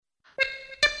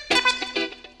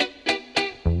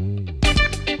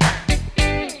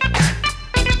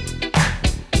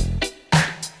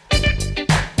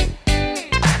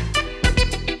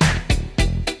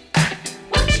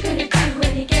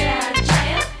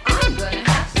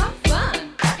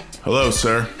Hello,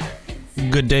 sir.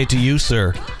 Good day to you,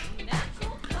 sir.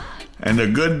 And a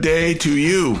good day to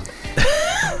you.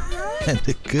 And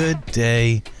a good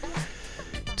day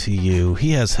to you.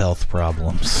 He has health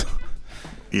problems.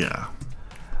 Yeah.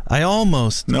 I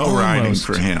almost... No riding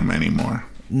for him anymore.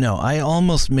 No, I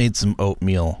almost made some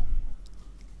oatmeal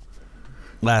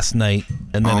last night,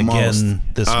 and then again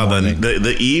this morning.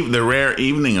 The rare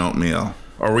evening oatmeal.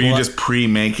 Or were you just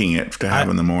pre-making it to have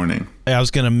in the morning? I was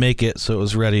going to make it so it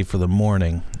was ready for the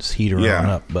morning. Just heat her on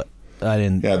up, but I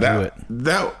didn't do it.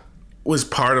 That was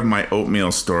part of my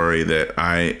oatmeal story that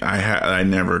I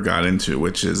never got into,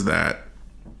 which is that,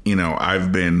 you know,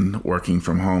 I've been working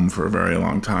from home for a very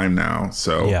long time now,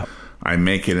 so I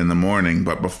make it in the morning.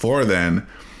 But before then,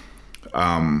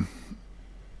 and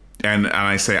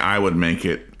I say I would make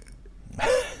it.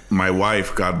 My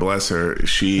wife, God bless her,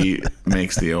 she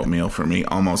makes the oatmeal for me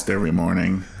almost every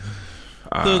morning.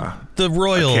 The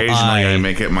royal occasionally eye. I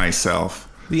make it myself.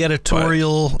 The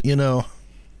editorial, you know.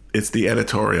 It's the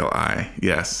editorial eye,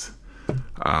 yes.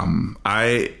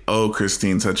 I owe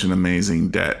Christine such an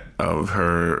amazing debt of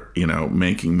her, you know,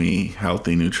 making me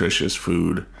healthy, nutritious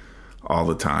food all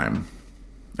the time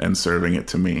and serving it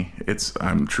to me.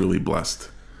 I'm truly blessed.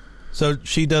 So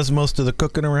she does most of the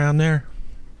cooking around there?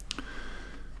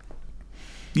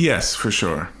 Yes, for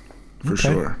sure. For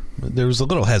sure. There was a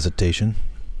little hesitation.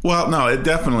 Well, no, it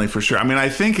definitely for sure. I mean, I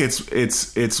think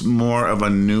it's more of a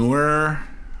newer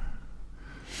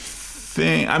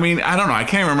thing. I mean, I don't know. I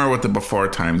can't remember what the before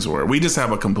times were. We just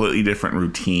have a completely different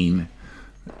routine,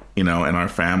 you know, in our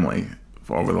family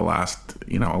over the last,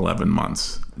 11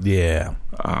 months. Yeah.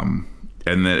 And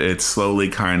that it's slowly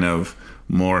kind of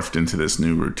morphed into this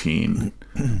new routine.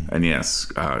 And yes,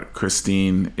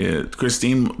 Christine,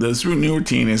 this new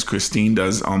routine is Christine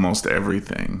does almost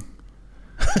everything.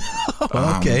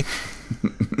 Okay.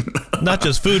 Not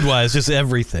just food-wise, just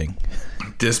everything.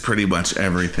 Just pretty much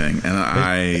everything.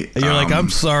 And you're like, I'm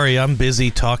sorry, I'm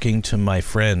busy talking to my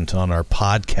friend on our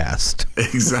podcast.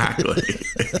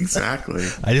 Exactly.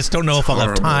 I just don't know if I'll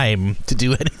have time to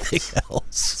do anything else.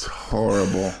 It's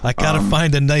horrible. I gotta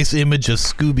find a nice image of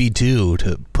Scooby-Doo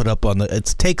to put up on the...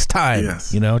 It takes time,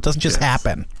 it doesn't just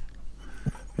happen.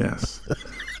 Yes.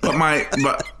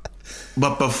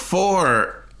 But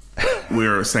before we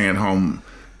were staying at home,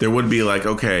 there would be like,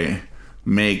 okay,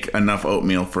 make enough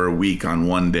oatmeal for a week on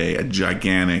one day, a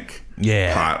gigantic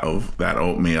pot of that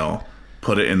oatmeal,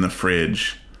 put it in the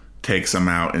fridge, take some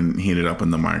out and heat it up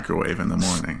in the microwave in the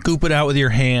morning. Scoop it out with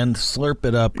your hand, slurp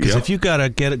it up, because if you gotta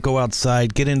go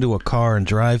outside, get into a car and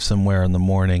drive somewhere in the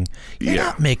morning, you're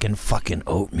not making fucking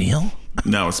oatmeal.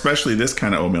 No, especially this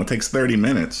kind of oatmeal. It takes 30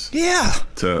 minutes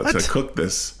to cook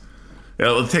this.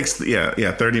 It takes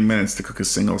 30 minutes to cook a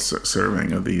single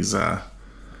serving of these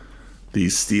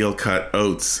steel cut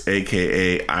oats,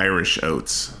 aka Irish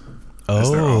oats,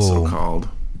 as they're also called,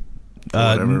 for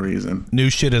whatever reason. New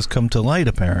shit has come to light,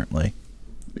 apparently.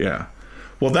 Yeah,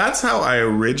 well, that's how I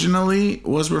originally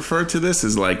was referred to this,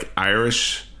 as like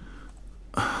Irish.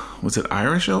 Was it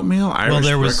Irish oatmeal? Irish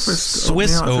there was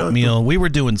Swiss oatmeal. We were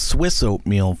doing Swiss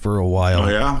oatmeal for a while. Oh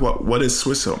yeah, what is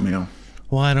Swiss oatmeal?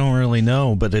 Well, I don't really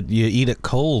know, but you eat it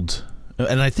cold,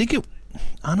 and I think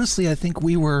I think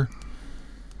we were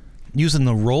using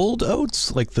the rolled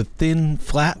oats, like the thin,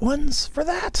 flat ones for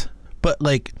that. But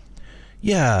I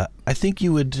think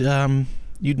you would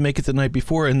you'd make it the night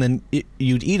before, and then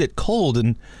you'd eat it cold,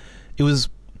 and it was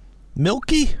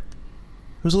milky. It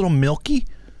was a little milky.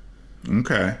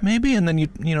 Okay. Maybe, and then you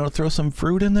throw some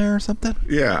fruit in there or something.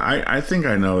 Yeah, I think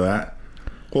I know that.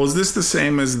 Well, is this the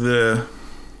same as the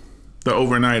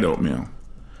overnight oatmeal?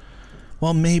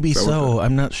 Well, maybe so.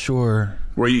 I'm not sure.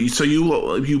 Where you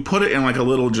put it in like a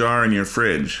little jar in your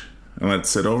fridge and let it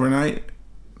sit overnight?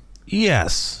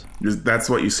 Yes. That's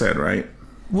what you said, right?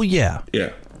 Well, yeah.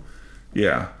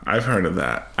 Yeah, I've heard of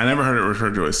that. I never heard it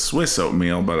referred to as Swiss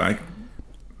oatmeal, but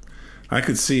I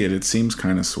could see it. It seems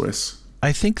kind of Swiss.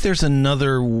 I think there's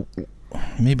another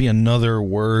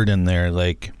word in there,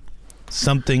 like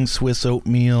something Swiss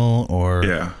oatmeal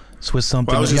or Swiss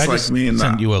something. Well, I just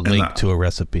sent you a link to a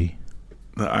recipe.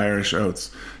 The Irish oats.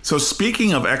 So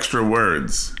speaking of extra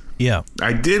words,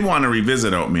 I did want to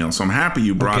revisit oatmeal, so I'm happy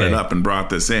you brought it up and brought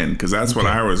this in, because that's what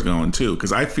I was going to.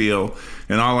 Because I feel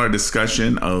in all our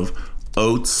discussion of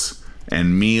oats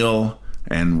and meal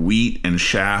and wheat and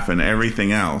chaff and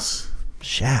everything else.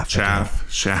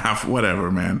 Chaff, whatever,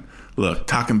 man. Look,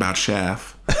 talking about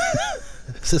chaff.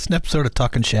 Is this an episode of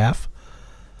Talking Chaff?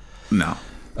 No.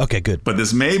 Okay, good. But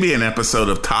this may be an episode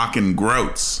of Talking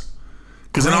Groats.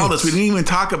 Because in all this, we didn't even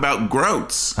talk about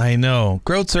groats. I know.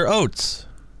 Groats are oats.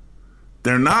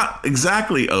 They're not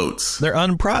exactly oats. They're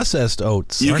unprocessed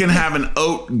oats. You can have an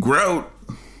oat groat.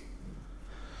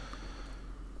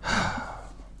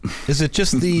 Is it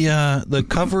just the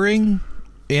covering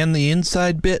and the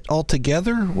inside bit all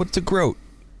together? What's a groat?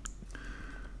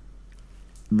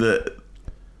 The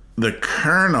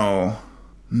kernel.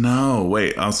 No,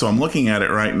 wait. So I'm looking at it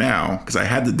right now because I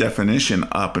had the definition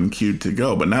up and queued to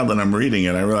go. But now that I'm reading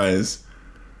it, I realize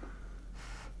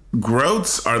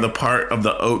groats are the part of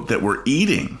the oat that we're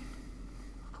eating.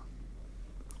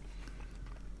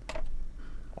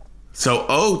 So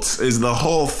oats is the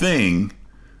whole thing.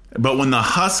 But when the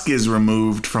husk is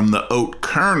removed from the oat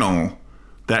kernel,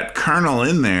 that kernel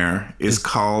in there is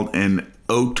called an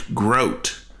oat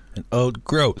groat. An oat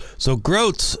groat. So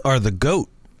groats are the goat.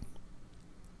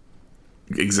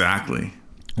 Exactly.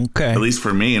 Okay. At least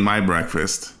for me and my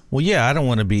breakfast. Well, yeah, I don't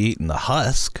want to be eating the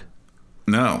husk.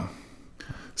 No.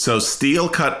 So steel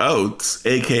cut oats,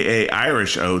 aka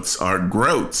Irish oats, are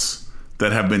groats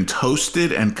that have been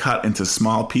toasted and cut into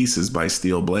small pieces by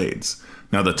steel blades.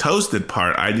 Now, the toasted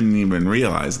part, I didn't even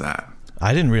realize that.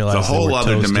 I didn't realize there's a whole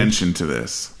other toasted dimension to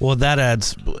this. Well, that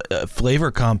adds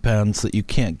flavor compounds that you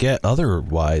can't get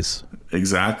otherwise.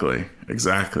 Exactly.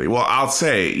 Well, I'll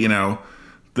say,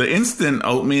 the instant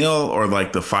oatmeal or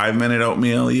like the 5-minute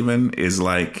oatmeal even is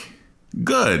like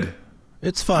good.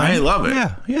 It's fine. I love it.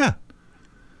 Yeah.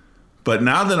 But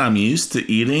now that I'm used to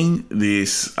eating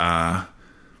these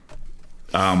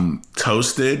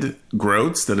toasted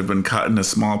groats that have been cut into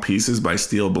small pieces by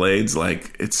steel blades,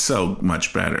 like, it's so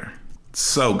much better. It's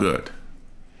so good.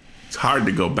 It's hard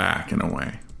to go back in a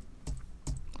way.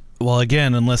 Well,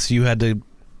 again, unless you had to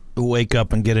wake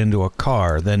up and get into a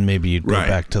car, then maybe you'd go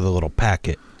back to the little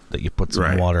packet that you put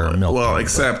some water or milk in. Well,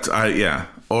 except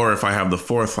or if I have the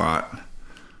forethought,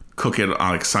 cook it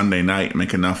on like Sunday night,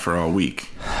 make enough for all week.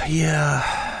 Yeah.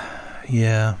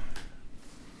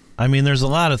 I mean, there's a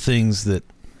lot of things that,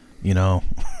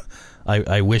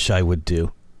 I wish I would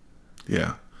do.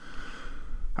 Yeah.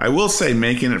 I will say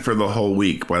making it for the whole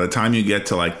week, by the time you get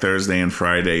to like Thursday and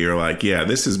Friday, you're like, yeah,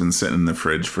 this has been sitting in the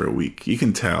fridge for a week. You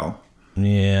can tell.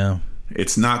 Yeah.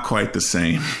 It's not quite the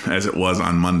same as it was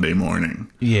on Monday morning.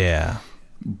 Yeah.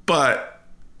 But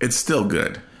it's still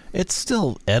good. It's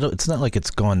still it's not like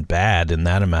it's gone bad in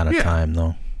that amount of time,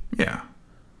 though. Yeah.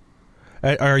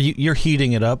 Are you're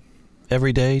heating it up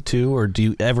every day too, or do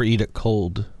you ever eat it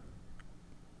cold?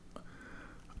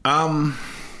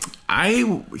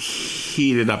 I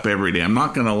heat it up every day. I'm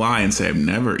not going to lie and say I've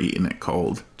never eaten it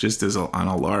cold, just as on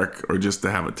a lark or just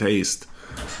to have a taste.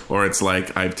 Or it's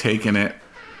like I've taken it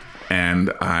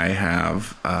and I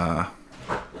have,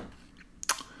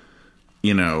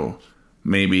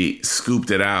 maybe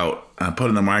scooped it out and put it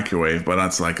in the microwave, but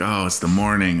it's like, oh, it's the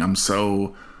morning. I'm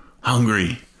so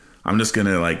hungry. I'm just going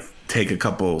to take a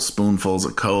couple spoonfuls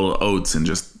of cold oats and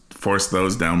just force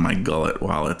those down my gullet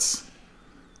while it's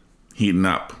heating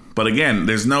up. But again,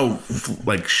 there's no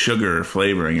sugar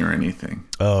flavoring or anything.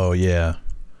 Oh, yeah.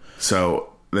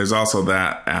 So there's also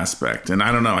that aspect. And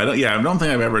I don't know. I don't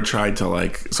think I've ever tried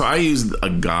to so I use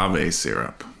agave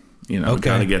syrup,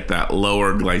 kind of get that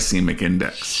lower glycemic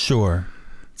index. Sure.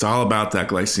 It's all about that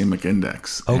glycemic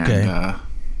index. Okay.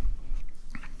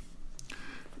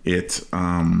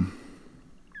 And,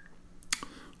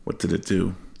 what did it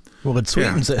do? Well, it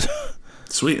sweetens it.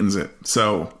 Sweetens it.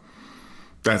 So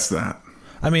that's that.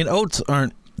 I mean, oats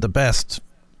aren't the best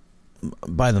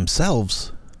by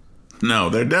themselves. No,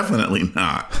 they're definitely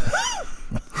not.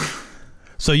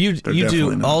 So you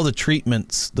do all the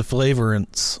treatments, the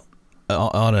flavorants,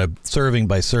 on a serving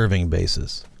by serving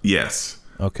basis. Yes.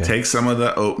 Okay. Take some of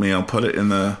the oatmeal, put it in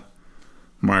the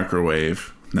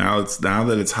microwave. Now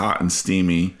that it's hot and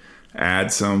steamy,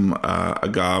 add some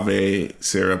agave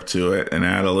syrup to it and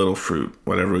add a little fruit,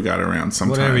 whatever we got around.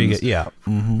 Sometimes, whatever you get, yeah.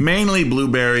 Mm-hmm. Mainly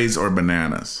blueberries or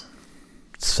bananas.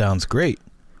 Sounds great.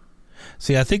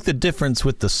 See, I think the difference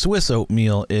with the Swiss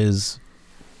oatmeal is,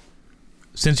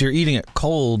 since you're eating it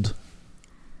cold,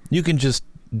 you can just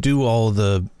do all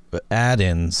the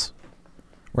add-ins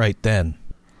right then.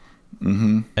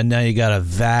 Mm-hmm. And now you got a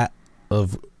vat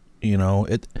of,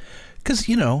 it, because,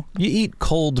 you eat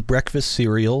cold breakfast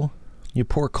cereal, you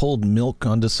pour cold milk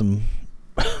onto some,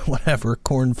 whatever,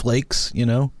 corn flakes,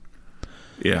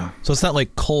 Yeah. So it's not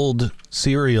like cold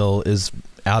cereal is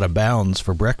out of bounds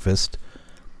for breakfast.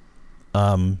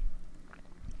 So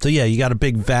yeah, you got a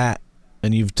big vat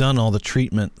and you've done all the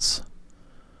treatments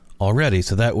already.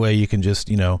 So that way you can just,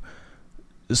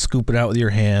 scoop it out with your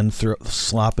hand,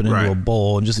 slop it into a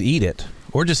bowl and just eat it.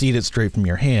 Or just eat it straight from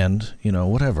your hand,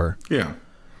 whatever. Yeah.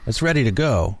 It's ready to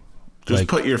go. Just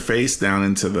put your face down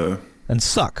into the... And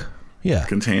suck. Yeah.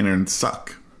 Container and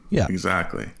suck. Yeah.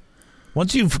 Exactly.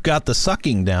 Once you've got the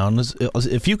sucking down,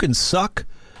 if you can suck,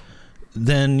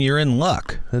 then you're in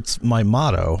luck. That's my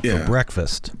motto for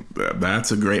breakfast.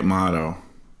 That's a great motto.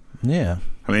 Yeah.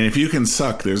 I mean, if you can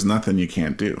suck, there's nothing you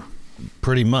can't do.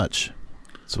 Pretty much.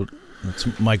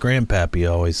 That's my grandpappy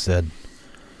always said.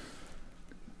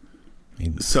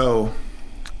 So,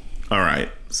 all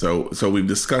right. So we've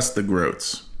discussed the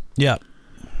groats. Yeah.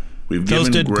 We've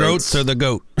Toasted given groats are the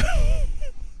goat.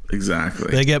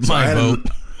 Exactly. They get my vote.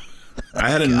 I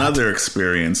had another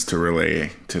experience to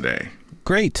relay today.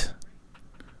 Great.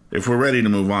 If we're ready to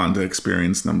move on to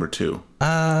experience number 2.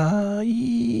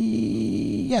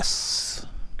 Yes.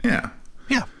 Yeah.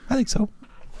 Yeah, I think so.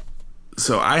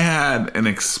 So I had an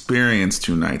experience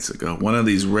 2 nights ago. One of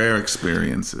these rare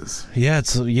experiences. Yeah,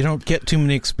 you don't get too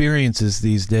many experiences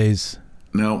these days.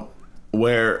 No,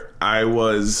 where I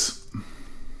was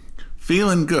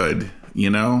feeling good, you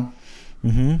know?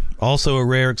 Mm-hmm. Also a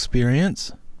rare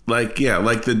experience. Like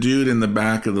the dude in the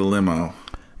back of the limo.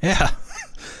 Yeah.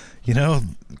 You know,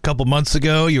 a couple months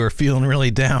ago, you were feeling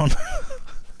really down.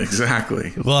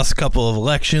 Exactly. You lost a couple of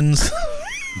elections.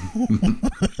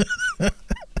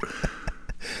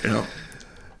 Yep.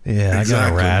 Yeah,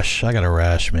 exactly. I got a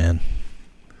rash, man.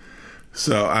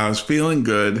 So I was feeling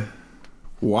good,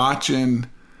 watching,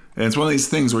 and it's one of these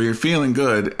things where you're feeling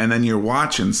good, and then you're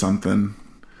watching something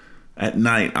at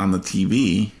night on the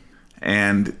TV,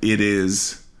 and it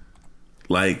is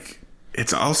like,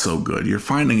 it's also good. You're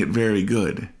finding it very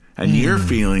good, and you're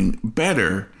feeling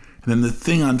better, and then the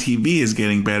thing on TV is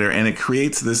getting better, and it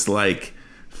creates this like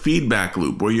feedback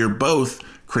loop where you're both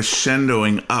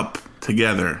crescendoing up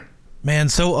together. Man,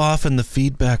 so often the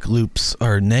feedback loops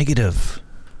are negative.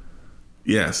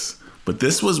 Yes, but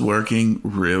this was working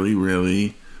really,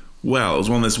 really well. It was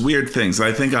one of those weird things.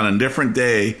 I think on a different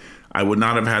day, I would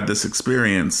not have had this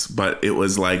experience, but it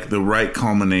was like the right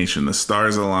culmination. The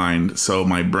stars aligned. So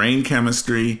my brain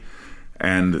chemistry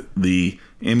and the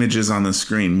images on the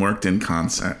screen worked in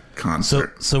concert.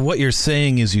 So what you're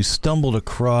saying is you stumbled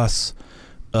across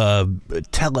a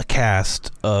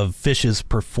telecast of Fish's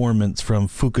performance from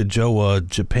Fukuoka,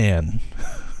 Japan.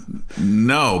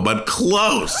 No, but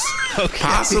close. Okay.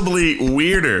 Possibly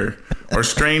weirder or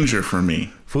stranger for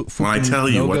me when I tell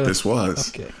you what this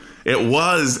was. Okay. It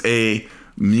was a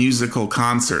musical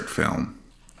concert film.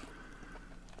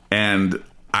 And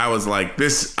I was like,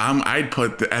 this, I'd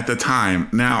put, at the time,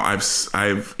 now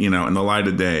I've, you know, in the light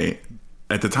of day,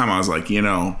 at the time I was like, you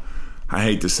know, I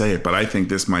hate to say it, but I think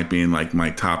this might be in like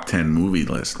my top 10 movie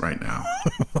list right now.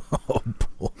 Oh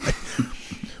boy.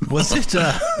 Was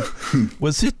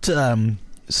it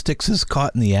Styx is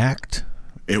Caught in the Act?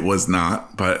 It was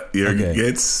not, but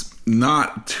it's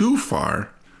not too far.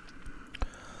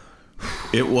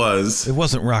 It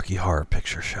wasn't Rocky Horror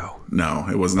Picture Show. No,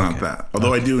 it was not that.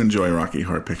 Although I do enjoy Rocky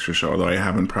Horror Picture Show, although I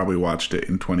haven't probably watched it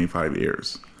in 25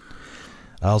 years.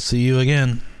 I'll see you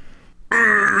again.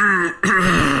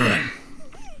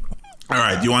 All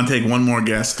right, do you want to take one more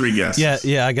guess? 3 guesses.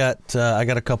 Yeah, I got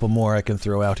a couple more I can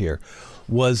throw out here.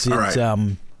 Was it right.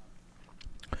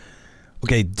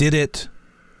 Okay, did it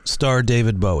star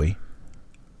David Bowie?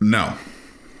 No.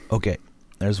 Okay,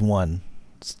 there's one.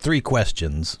 It's 3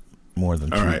 questions, more than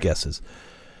 2 guesses.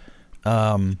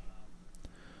 Was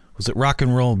it rock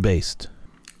and roll based?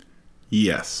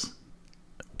 Yes.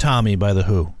 Tommy by The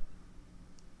Who?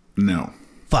 No.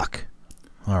 Fuck.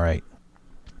 All right.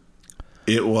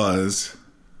 It was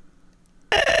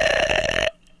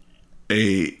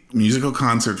a musical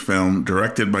concert film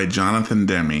directed by Jonathan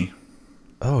Demme.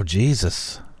 Oh,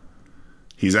 Jesus.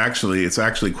 It's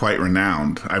actually quite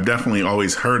renowned. I've definitely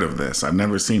always heard of this. I've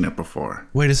never seen it before.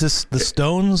 Wait, is this the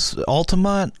Stones,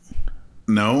 Altamont?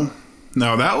 No,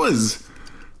 that was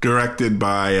directed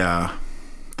by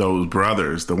those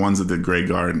brothers, the ones that did Grey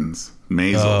Gardens,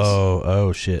 Maisels.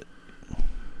 Oh, shit.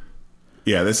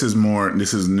 Yeah, this is newer.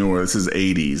 This is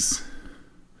 80s.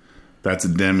 That's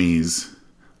Demme's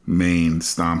main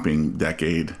stomping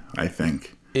decade, I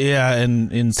think. Yeah,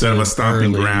 and instead of a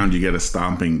stomping ground, you get a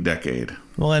stomping decade.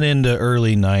 Well, and into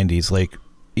early 90s, like,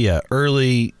 yeah,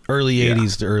 early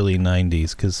 80s to early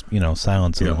 90s, because, you know,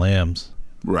 Silence of the Lambs.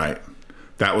 Right.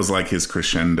 That was like his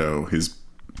crescendo, his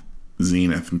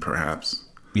zenith, perhaps.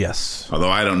 Yes.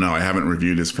 Although I don't know. I haven't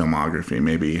reviewed his filmography.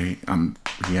 Maybe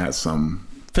he has some...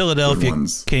 Philadelphia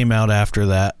came out after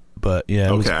that, but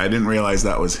yeah. I didn't realize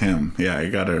that was him. Yeah, I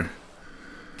gotta...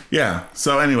 Yeah,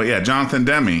 so anyway, Jonathan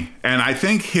Demme. And I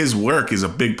think his work is a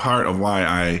big part of why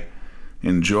I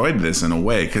enjoyed this in a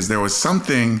way, because there was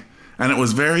something, and it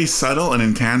was very subtle and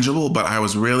intangible, but I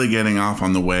was really getting off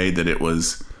on the way that it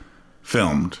was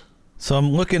filmed. So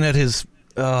I'm looking at his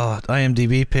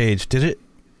IMDb page. Did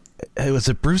Was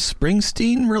it Bruce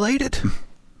Springsteen related?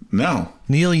 No.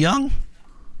 Neil Young?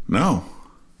 No.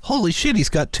 Holy shit, he's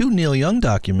got 2 Neil Young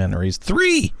documentaries.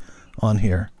 3 on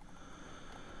here.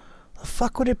 The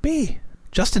fuck would it be?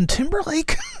 Justin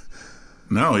Timberlake?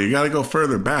 No, you got to go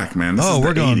further back, man. This is we're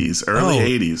the going 80s, early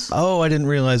 80s. Oh, I didn't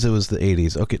realize it was the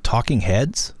 80s. Okay, Talking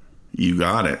Heads? You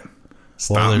got it.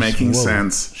 Stop Making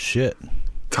Sense. Shit.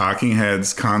 Talking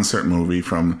Heads concert movie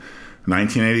from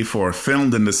 1984,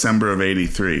 filmed in December of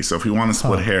 83. So if you want to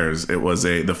split hairs, it was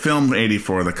the film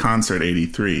 84, the concert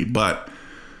 83. But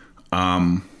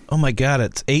oh my god,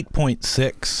 it's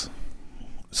 8.6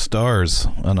 stars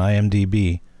on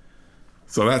IMDb.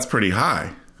 So that's pretty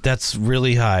high. That's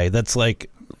really high. That's like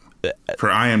for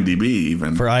IMDb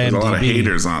even. For IMDb. There's a lot of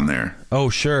haters on there. Oh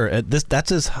sure, that's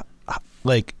his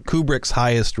like Kubrick's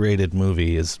highest rated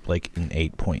movie is like an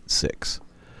 8.6.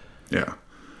 Yeah.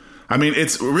 I mean,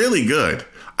 it's really good.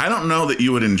 I don't know that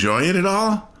you would enjoy it at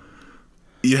all.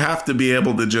 You have to be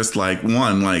able to just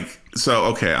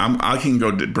okay, I can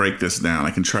go break this down.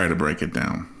 I can try to break it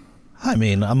down. I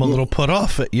mean, I'm a little put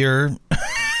off at your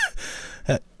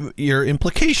your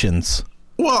implications.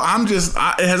 Well, it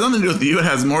has nothing to do with you. It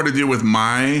has more to do with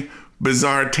my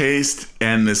bizarre taste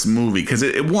and this movie. Because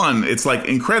it's like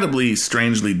incredibly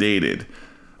strangely dated.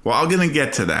 Well, I'm going to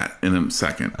get to that in a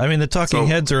second. I mean, the Talking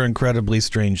Heads are incredibly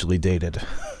strangely dated.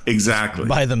 Exactly.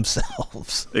 By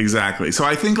themselves. Exactly. So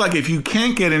I think if you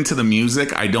can't get into the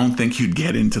music, I don't think you'd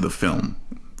get into the film.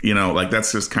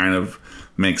 That's just kind of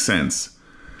makes sense.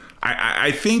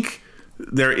 I think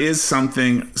there is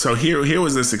something. So here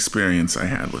was this experience I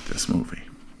had with this movie.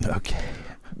 Okay.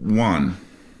 One,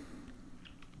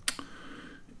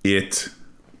 it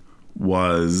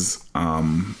was,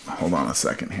 hold on a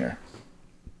second here.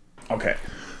 Okay.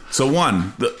 So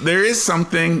one, there is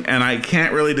something, and I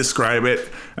can't really describe it,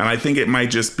 and I think it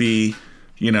might just be,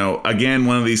 again,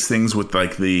 one of these things with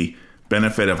the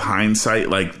benefit of hindsight.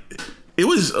 It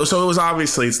was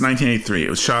obviously, it's 1983. It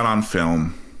was shot on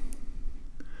film.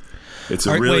 It's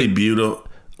beautiful.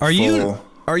 Are you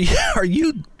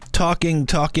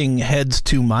talking heads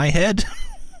to my head?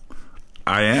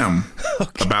 I am.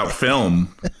 Okay. About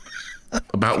film.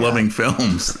 About loving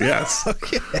films, yes.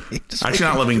 Okay. Actually,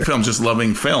 not loving films, just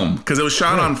loving film. Because it was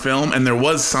shot on film, and there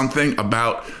was something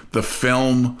about the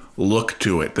film look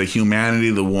to it, the humanity,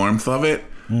 the warmth of it,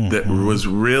 that was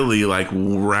really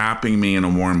wrapping me in a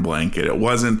warm blanket. It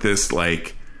wasn't this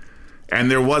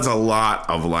and there was a lot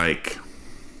of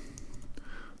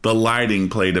the lighting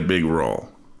played a big role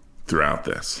throughout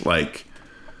this.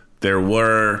 There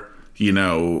were,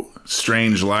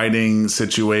 strange lighting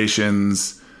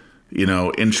situations,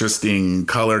 interesting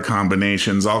color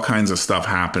combinations, all kinds of stuff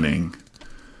happening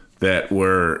that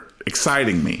were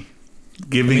exciting me,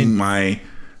 giving my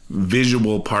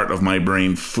visual part of my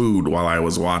brain food while I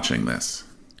was watching this.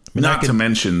 Not to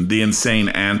mention the insane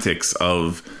antics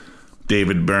of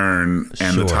David Byrne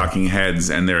and the Talking Heads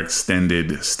and their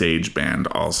extended stage band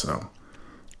also.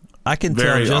 I can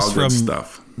tell just from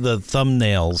the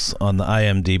thumbnails on the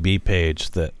IMDb page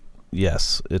that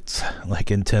yes, it's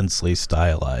intensely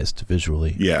stylized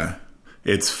visually. Yeah.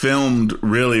 It's filmed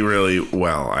really, really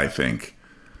well, I think.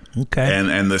 Okay.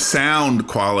 And the sound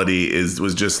quality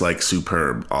was just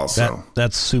superb also.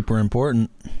 That's super important.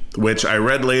 Which I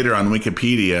read later on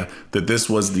Wikipedia that this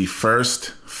was the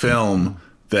first film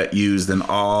that used an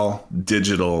all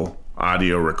digital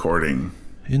audio recording.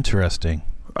 Interesting.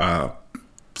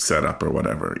 Setup or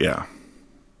whatever. Yeah.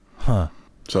 Huh.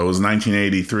 So it was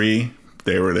 1983.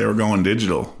 They were going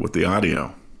digital with the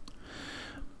audio.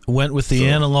 Went with the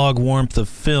analog warmth of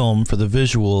film for the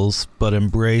visuals, but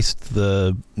embraced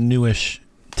the newish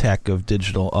tech of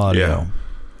digital audio. Yeah.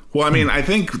 Well, I mean, I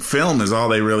think film is all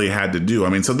they really had to do. I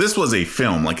mean, so this was a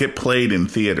film. It played in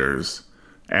theaters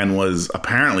and was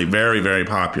apparently very, very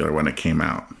popular when it came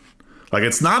out.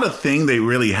 It's not a thing they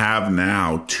really have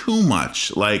now too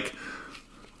much.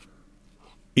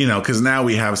 Because now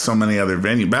we have so many other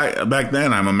venues. Back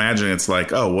then, I'm imagining it's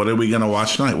what are we going to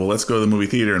watch tonight? Well, let's go to the movie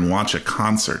theater and watch a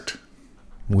concert.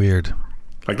 Weird.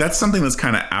 That's something that's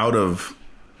kind of out of...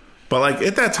 But,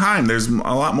 at that time, there's a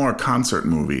lot more concert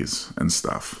movies and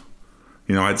stuff.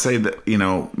 I'd say that,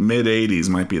 mid-'80s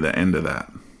might be the end of that.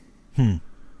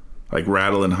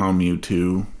 Rattle and Hum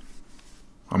U2.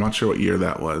 I'm not sure what year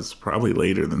that was. Probably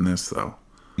later than this, though.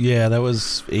 Yeah, that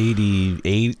was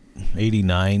 88,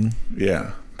 89.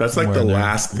 Yeah. That's the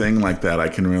last thing like that I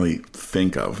can really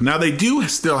think of. Now, they do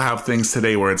still have things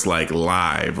today where it's live,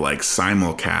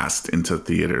 simulcast into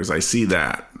theaters. I see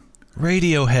that.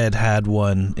 Radiohead had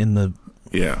one in the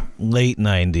late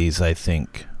 90s, I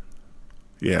think.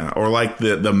 Yeah, or like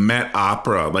the Met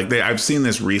Opera. Like I've seen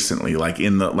this recently, like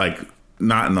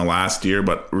not in the last year,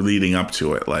 but leading up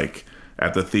to it. Like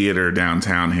at the theater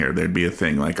downtown here, there'd be a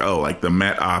thing like, oh, like the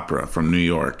Met Opera from New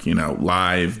York,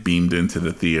 live beamed into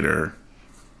the theater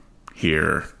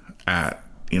here at,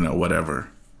 whatever,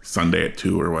 Sunday at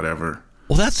 2 or whatever.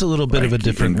 Well, that's a little bit of a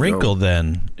different wrinkle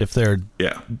then, if they're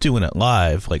doing it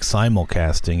live, like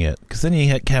simulcasting it, because then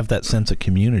you have that sense of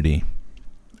community.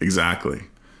 Exactly.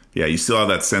 Yeah, you still have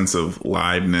that sense of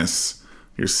liveness.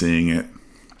 You're seeing it.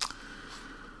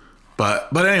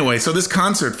 But anyway, so this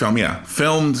concert film,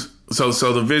 filmed. So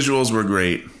the visuals were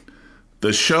great.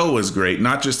 The show was great,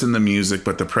 not just in the music,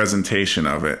 but the presentation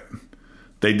of it.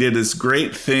 They did this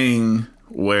great thing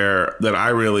that I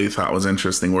really thought was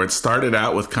interesting, where it started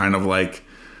out with kind of like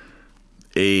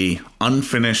a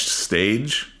unfinished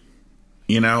stage.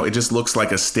 It just looks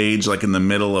like a stage, like in the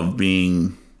middle of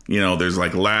being, there's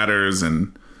like ladders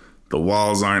and the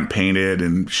walls aren't painted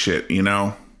and shit,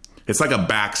 It's like a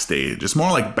backstage. It's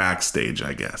more like backstage,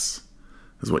 I guess,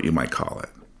 is what you might call it.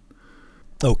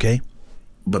 Okay.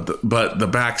 But the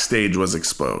backstage was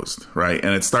exposed, right?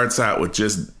 And it starts out with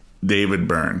just David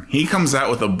Byrne. He comes out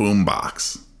with a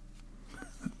boombox.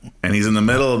 And he's in the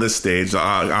middle of this stage. The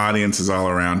audience is all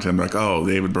around him, like, oh,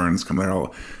 David Byrne's coming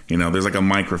there. There's like a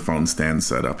microphone stand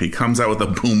set up. He comes out with a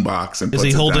boombox and puts it down. Is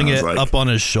he holding it up on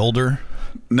his shoulder?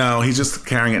 No, he's just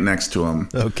carrying it next to him.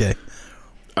 Okay.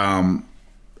 And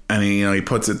he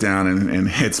puts it down and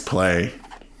hits play.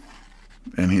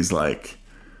 And he's like,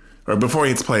 or before he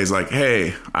hits play, he's like,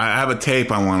 hey, I have a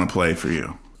tape I want to play for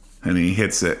you. And he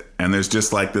hits it. And there's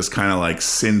just like this kind of like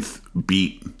synth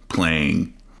beat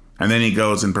playing. And then he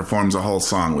goes and performs a whole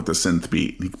song with the synth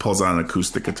beat. He pulls out an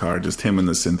acoustic guitar, just him and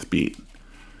the synth beat.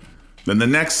 Then the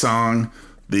next song,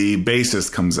 the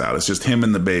bassist comes out. It's just him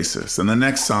and the bassist. And the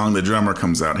next song, the drummer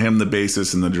comes out. Him, the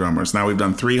bassist, and the drummer. So now we've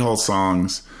done 3 whole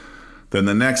songs. Then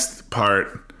the next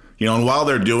part, and while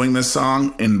they're doing this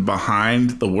song, in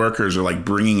behind, the workers are like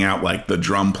bringing out like the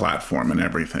drum platform and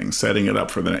everything, setting it up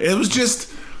for it was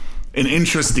just an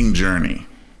interesting journey.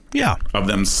 Yeah. Of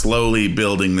them slowly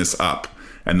building this up.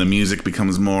 And the music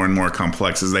becomes more and more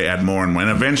complex as they add more and more.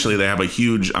 And eventually they have a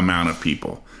huge amount of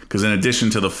people. Because in addition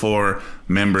to the 4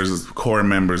 core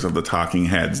members of the Talking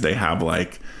Heads, they have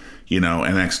like,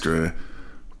 an extra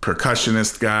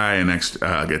percussionist guy, an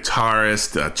extra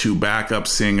guitarist, 2 backup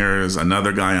singers,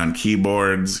 another guy on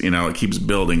keyboards. It keeps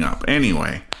building up.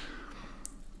 Anyway,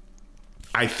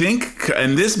 I think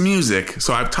in this music,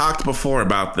 so I've talked before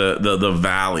about the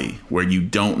valley where you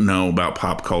don't know about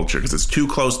pop culture because it's too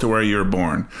close to where you were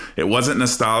born. It wasn't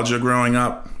nostalgia growing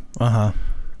up. Uh-huh.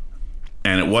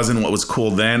 And it wasn't what was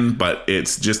cool then, but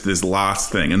it's just this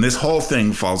lost thing. And this whole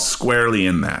thing falls squarely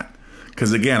in that.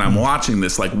 Because again, I'm watching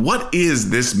this like, what is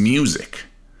this music?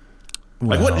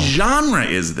 Like, what genre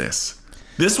is this?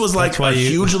 This was like a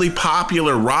hugely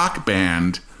popular rock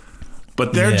band,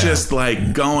 but they're just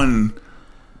like going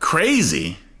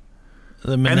crazy.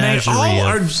 The menagerie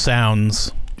of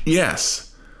sounds.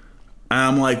 Yes. And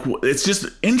I'm like, it's just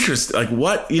interesting. Like,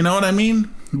 what? You know what I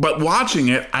mean? But watching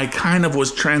it, I kind of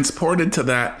was transported to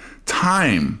that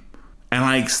time. And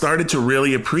I started to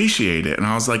really appreciate it. And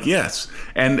I was like, yes.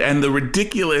 And the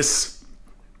ridiculous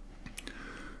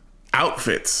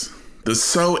outfits, the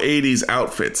so 80s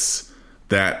outfits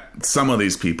that some of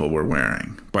these people were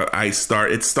wearing. But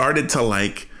it started to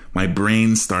like, my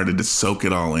brain started to soak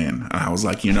it all in. And I was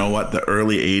like, you know what? The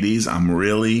early 80s, I'm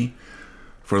really,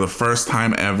 for the first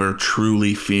time ever,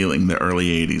 truly feeling the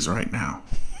early 80s right now.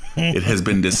 It has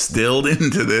been distilled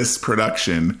into this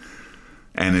production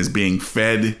and is being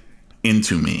fed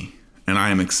into me. And I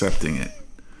am accepting it.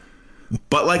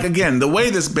 But like, again, the way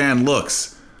this band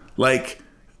looks, like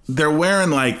they're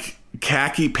wearing like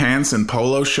khaki pants and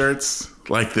polo shirts,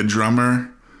 like the drummer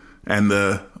and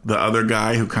the other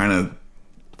guy who kind of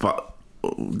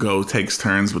takes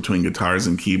turns between guitars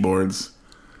and keyboards,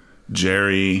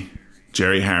 Jerry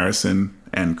Harrison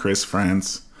and Chris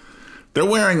France. They're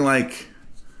wearing like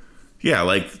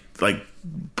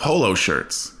polo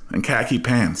shirts and khaki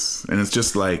pants, and it's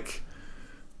just like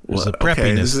there's a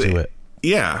preppiness to it.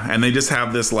 Yeah, and they just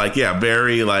have this like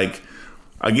very like,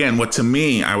 again, what to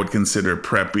me I would consider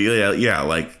preppy. Yeah,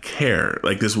 like hair,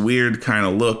 like this weird kind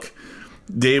of look.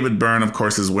 David Byrne, of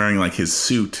course, is wearing like his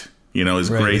suit. His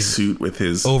gray suit with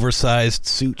his oversized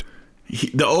suit.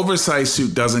 The oversized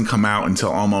suit doesn't come out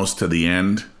until almost to the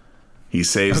end. He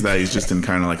saves that. He's just in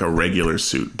kind of like a regular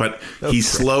suit. But he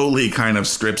slowly kind of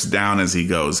strips down as he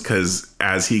goes, because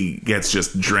as he gets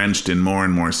just drenched in more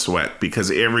and more sweat,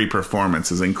 because every performance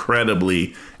is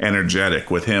incredibly energetic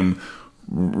with him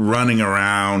running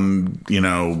around,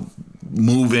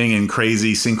 moving and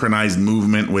crazy synchronized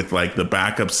movement with like the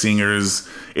backup singers.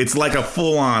 It's like a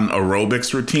full-on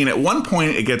aerobics routine. At one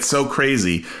point it gets so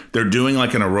crazy, they're doing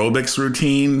like an aerobics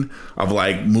routine of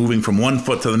like moving from one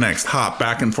foot to the next, hop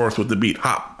back and forth with the beat,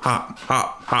 hop, hop,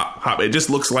 hop, hop, hop. It just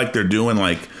looks like they're doing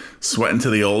like Sweating to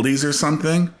the Oldies or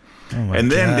something.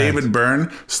 And then David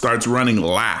Byrne starts running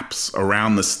laps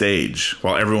around the stage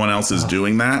while everyone else is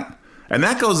doing that. And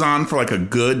that goes on for like a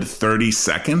good 30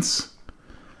 seconds.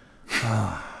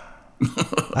 I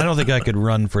don't think I could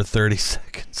run for 30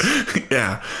 seconds.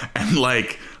 Yeah. And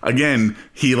like, again,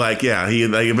 he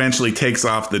eventually takes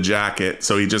off the jacket.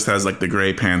 So he just has like the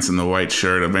gray pants and the white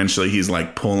shirt. Eventually he's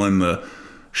like pulling the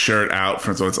shirt out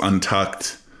so it's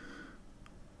untucked.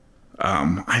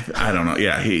 I don't know.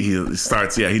 Yeah, he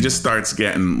just starts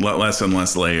getting less and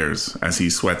less layers as he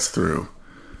sweats through.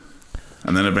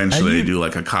 And then eventually they do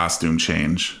like a costume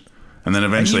change. And then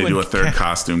eventually they do a third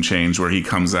costume change where he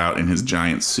comes out in his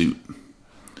giant suit.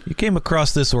 You came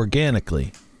across this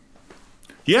organically.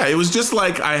 Yeah, it was just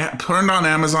like I turned on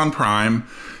Amazon Prime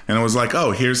and it was like,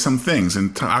 oh, here's some things.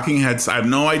 And Talking Heads, I have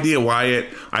no idea why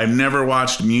I've never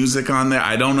watched music on there.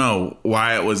 I don't know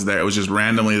why it was there. It was just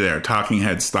randomly there. Talking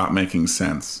Heads stopped making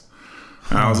sense.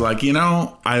 And I was like,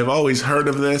 I've always heard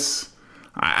of this.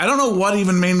 I don't know what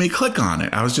even made me click on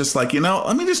it. I was just like,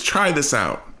 let me just try this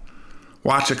out.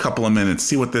 Watch a couple of minutes,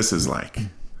 see what this is like. And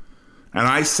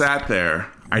I sat there.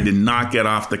 I did not get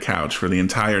off the couch for the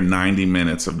entire 90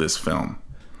 minutes of this film.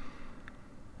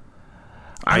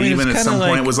 I even at some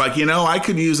point was like, I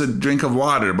could use a drink of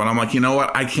water, but I'm like, you know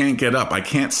what? I can't get up. I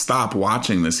can't stop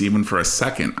watching this even for a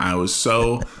second. I was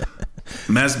so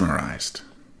mesmerized.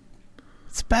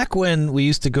 It's back when we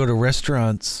used to go to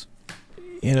restaurants.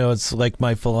 It's like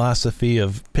my philosophy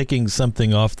of picking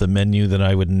something off the menu that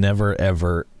I would never,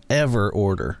 ever, ever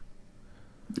order.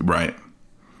 Right.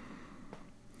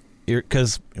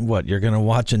 Because you're going to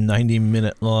watch a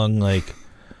 90-minute long, like,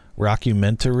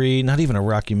 rockumentary? Not even a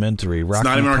rockumentary. It's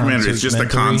not even a rockumentary. It's just a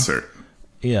concert.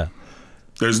 Yeah.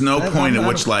 There's no point at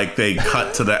which, like, they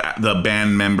cut to the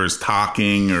band members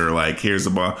talking or, like, here's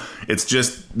the ball. It's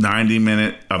just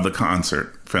 90-minute of the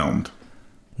concert filmed.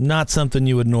 Not something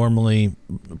you would normally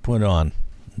put on.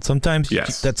 Sometimes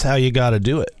that's how you got to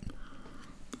do it.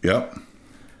 Yep.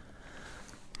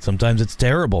 Sometimes it's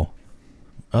terrible.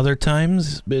 Other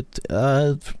times it,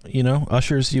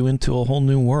 ushers you into a whole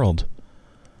new world.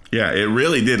 Yeah, it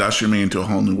really did usher me into a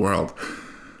whole new world.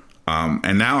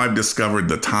 And now I've discovered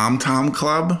the Tom Tom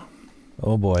Club.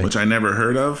 Oh, boy. Which I never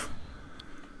heard of.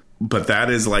 But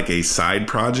that is like a side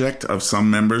project of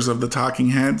some members of the Talking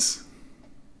Heads.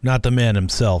 Not the man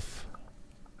himself.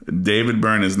 David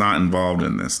Byrne is not involved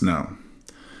in this, no.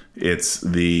 It's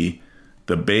the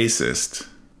bassist.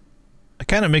 It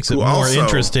kind of makes it more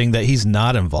interesting that he's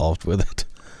not involved with it.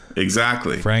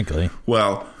 Exactly. Frankly.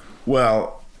 Well,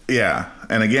 yeah.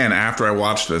 And again, after I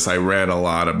watched this, I read a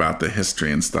lot about the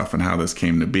history and stuff and how this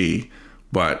came to be.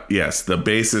 But yes, the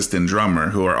bassist and drummer,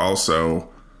 who are also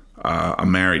a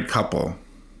married couple,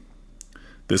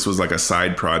 this was like a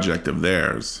side project of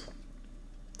theirs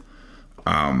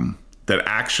that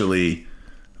actually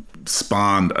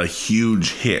spawned a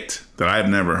huge hit that I've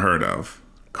never heard of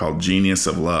called Genius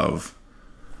of Love.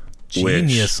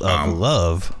 Genius of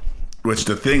Love? Which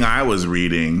the thing I was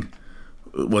reading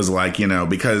was like,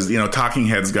 because, Talking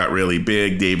Heads got really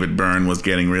big. David Byrne was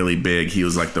getting really big. He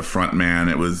was like the front man.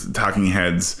 It was Talking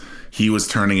Heads. He was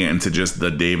turning it into just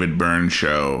the David Byrne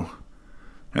show.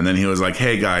 And then he was like,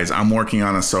 hey, guys, I'm working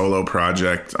on a solo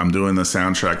project. I'm doing the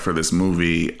soundtrack for this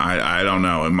movie. I don't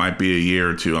know. It might be a year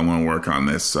or two. I'm going to work on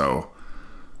this. So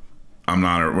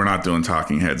we're not doing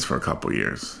Talking Heads for a couple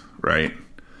years. Right.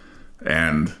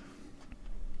 And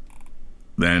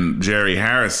then Jerry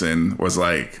Harrison was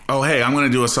like, oh, hey, I'm going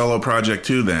to do a solo project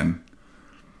too then.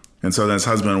 And so then his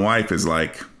husband and wife is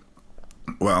like,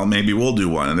 well, maybe we'll do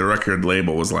one. And the record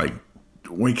label was like,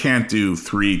 we can't do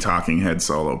 3 Talking Head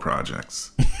solo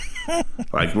projects.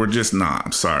 Like, we're just not.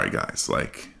 I'm sorry, guys.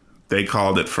 Like, they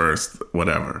called it first,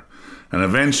 whatever. And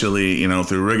eventually,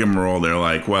 through rigmarole, they're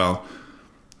like, well,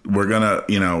 we're going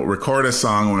to, record a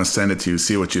song. I want to send it to you,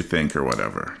 see what you think or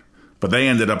whatever. But they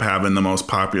ended up having the most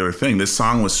popular thing. This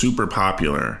song was super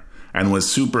popular and was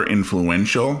super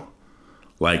influential.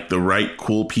 Like, the right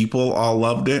cool people all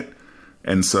loved it.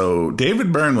 And so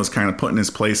David Byrne was kind of put in his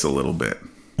place a little bit.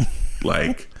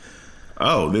 Like,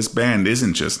 oh, this band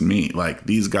isn't just me. Like,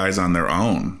 these guys on their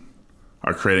own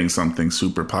are creating something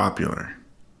super popular.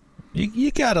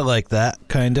 You gotta like that,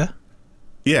 kinda.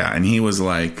 Yeah, and he was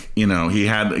like, he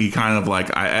kind of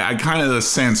like, I kind of the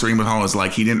sense Reed Mahal was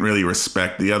like, he didn't really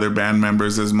respect the other band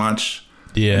members as much.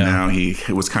 Yeah. And now he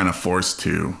was kind of forced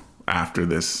to. after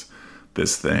this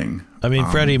thing. I mean,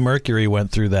 Freddie Mercury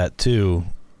went through that too.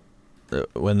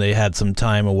 When they had some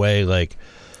time away, like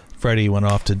Freddie went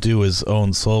off to do his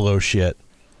own solo shit,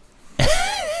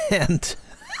 and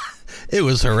it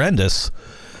was horrendous.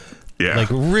 Yeah, like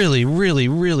really, really,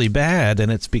 really bad.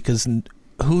 And it's because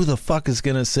who the fuck is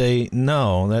gonna say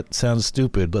no? That sounds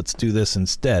stupid. Let's do this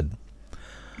instead.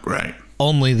 Right.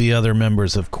 Only the other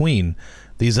members of Queen.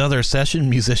 These other session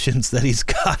musicians that he's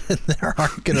got in there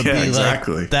aren't going to be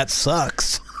exactly. like, that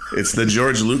sucks. It's the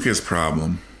George Lucas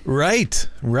problem. Right.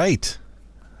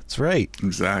 That's right.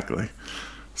 Exactly.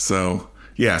 So,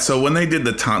 yeah. So when they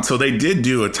did so they did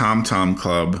do a Tom Tom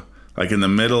Club, like in the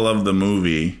middle of the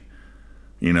movie,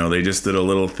 they just did a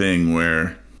little thing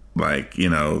where, like,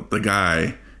 the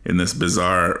guy in this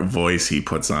bizarre voice he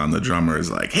puts on, the drummer, is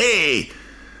like, hey,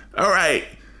 all right,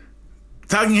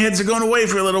 Talking Heads are going away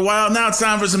for a little while. Now it's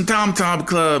time for some Tom Tom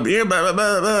Club. Yeah, blah, blah,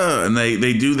 blah, blah. And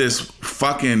they do this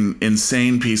fucking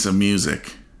insane piece of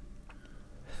music.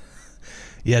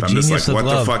 Yeah, I'm Genius just like, of what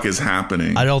Love. the fuck is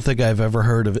happening? I don't think I've ever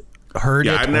heard of it.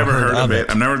 I've never heard of it.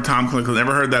 I've never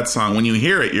never heard that song. When you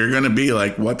hear it, you're going to be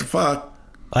like, what the fuck?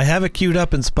 I have it queued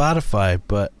up in Spotify,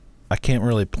 but I can't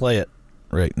really play it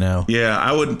right now. Yeah,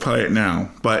 I wouldn't play it now,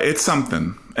 but it's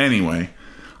something. Anyway,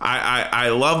 I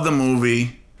love the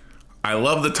movie. I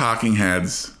love the Talking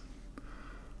Heads.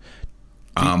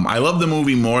 I love the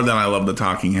movie more than I love the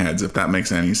Talking Heads, if that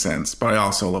makes any sense. But I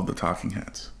also love the Talking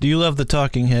Heads. Do you love the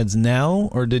Talking Heads now,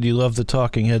 or did you love the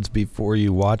Talking Heads before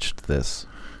you watched this?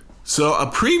 So a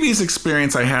previous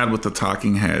experience I had with the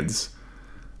Talking Heads,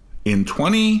 in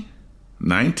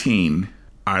 2019,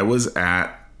 I was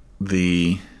at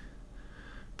the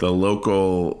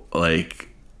local, like,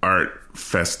 art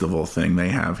festival thing they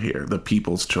have here, the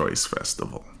People's Choice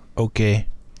Festival. Okay.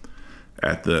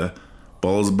 At the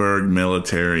Bollesburg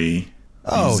Military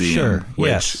Museum, sure.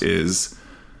 which is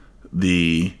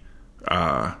the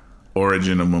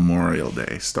origin of Memorial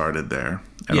Day, started there.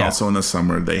 And also in the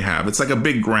summer they have, it's like a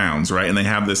big grounds, right? And they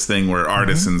have this thing where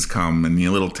artisans come in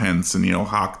little tents and,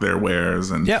 hawk their wares.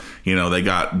 And, they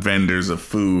got vendors of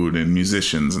food and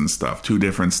musicians and stuff, 2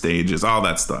 different stages, all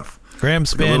that stuff. Graham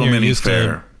Spanier used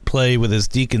to play with his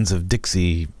Deacons of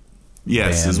Dixie.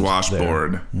 Yes, his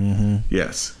washboard. Mm-hmm.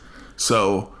 Yes.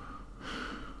 So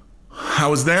I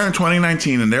was there in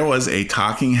 2019, and there was a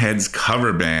Talking Heads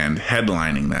cover band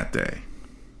headlining that day.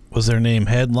 Was their name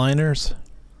Headliners?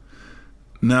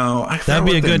 No, that'd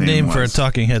be a good name for a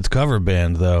Talking Heads cover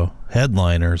band, though.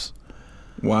 Headliners.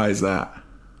 Why is that?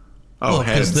 Oh,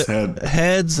 Heads, and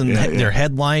they're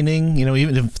headlining.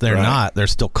 Even if they're not, they're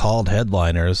still called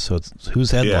headliners. So it's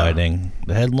who's headlining?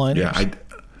 The Headliners.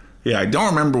 I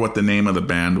don't remember what the name of the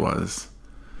band was.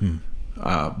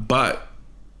 But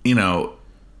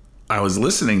I was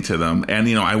listening to them, and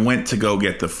I went to go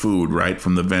get the food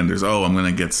from the vendors. Oh, I'm going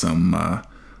to get some,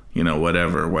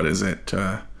 whatever. What is it?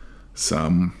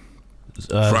 Some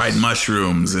fried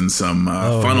mushrooms and some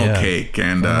funnel cake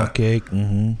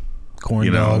and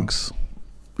corn dogs.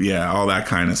 Yeah, all that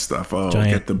kind of stuff. Oh,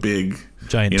 get the big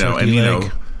giant turkey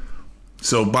leg.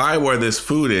 So by where this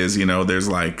food is, there's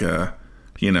like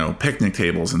picnic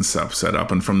tables and stuff set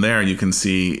up, and from there you can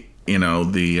see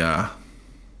the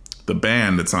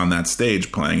band that's on that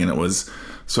stage playing, and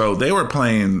so they were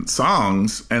playing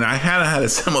songs, and I had a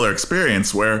similar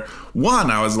experience where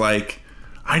I was like,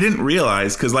 I didn't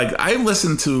realize, because I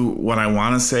listened to what I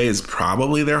want to say is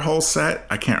probably their whole set.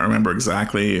 I can't remember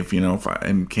exactly if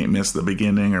I can't miss the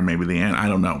beginning or maybe the end. I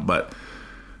don't know, but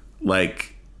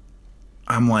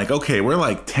I'm like, okay, we're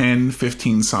like 10,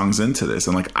 15 songs into this,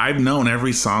 and I've known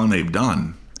every song they've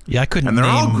done. Yeah, I couldn't. And they're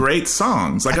all great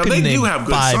songs. They do have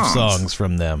good 5 songs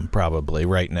from them probably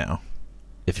right now.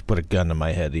 If you put a gun to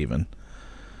my head, even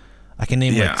I can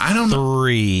name I don't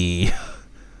 3.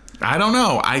 I don't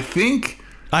know. I think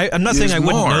I'm not saying I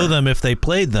wouldn't know them if they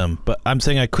played them, but I'm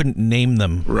saying I couldn't name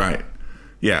them. Right.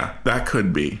 Yeah, that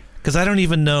could be. Because I don't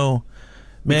even know.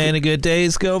 Many good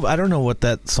days go. I don't know what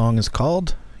that song is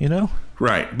called.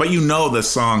 Right, but the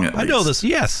song at least. I know this.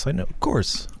 Yes, I know. Of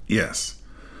course. Yes.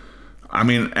 I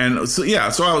mean, and so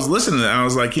I was listening to it, and I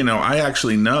was like, I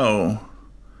actually know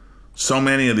so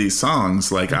many of these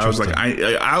songs. I was like,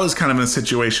 I was kind of in a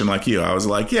situation like you. I was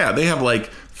like, yeah, they have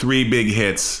 3 big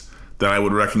hits that I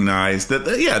would recognize.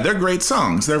 They're great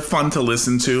songs. They're fun to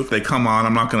listen to. If they come on,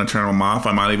 I'm not going to turn them off.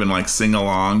 I might even sing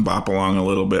along, bop along a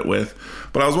little bit with.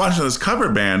 But I was watching this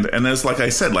cover band, and there's, like I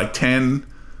said, 10,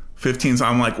 15 songs.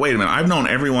 I'm like, wait a minute, I've known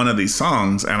every one of these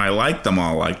songs, and I like them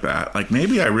all like that.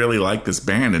 Maybe I really like this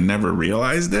band and never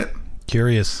realized it.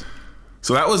 Curious.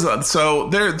 So that was so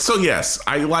yes,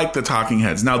 I like the Talking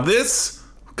Heads. Now this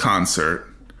concert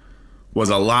was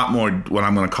a lot more what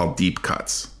I'm going to call deep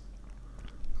cuts.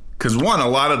 Because one, a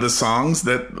lot of the songs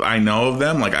that I know of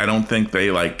them, like I don't think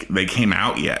they came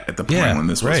out yet at the point when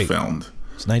this was filmed.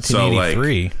 It's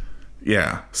 1983. So,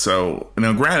 yeah. So,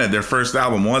 granted, their first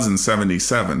album was in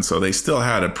 1977, so they still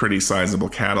had a pretty sizable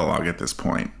catalog at this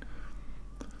point.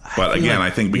 But again, I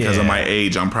think because of my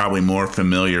age, I'm probably more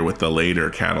familiar with the later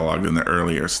catalog than the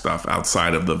earlier stuff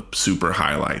outside of the super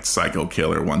highlights, Psycho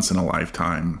Killer, Once in a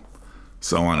Lifetime,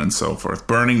 so on and so forth.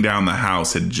 Burning Down the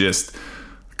House had just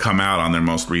come out on their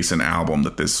most recent album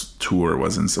that this tour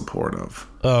was in support of.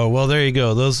 Oh, well, there you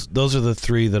go. Those are the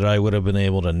three that I would have been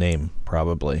able to name,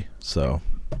 probably. So,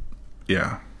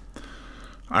 yeah.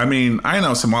 I mean, I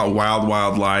know some Wild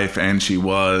Wild Life, And She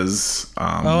Was.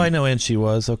 I know And She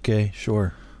Was. Okay,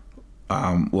 sure.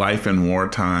 Life in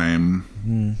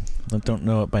Wartime. I don't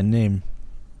know it by name.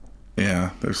 Yeah,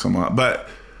 there's some, but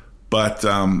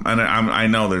and I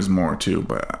know there's more too,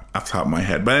 but off the top of my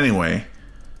head. But anyway,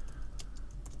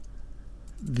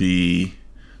 so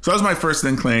that was my first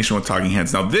inclination with Talking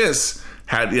Heads. Now this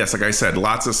had, yes, like I said,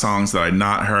 lots of songs that I'd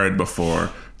not heard before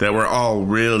that were all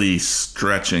really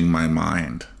stretching my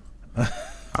mind.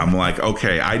 I'm like,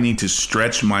 okay, I need to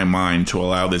stretch my mind to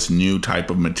allow this new type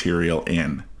of material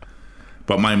in.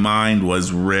 But my mind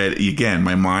was ready. Again,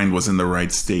 my mind was in the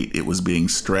right state. It was being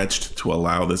stretched to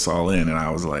allow this all in. And I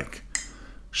was like,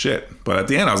 shit. But at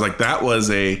the end, I was like, that was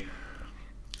a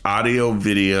audio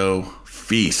video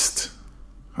feast.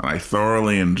 And I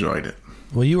thoroughly enjoyed it.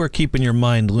 Well, you were keeping your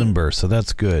mind limber, so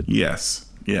that's good. Yes.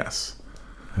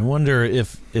 I wonder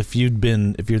if your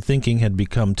thinking had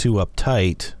become too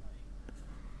uptight,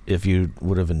 if you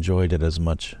would have enjoyed it as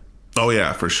much. Oh,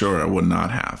 yeah, for sure. I would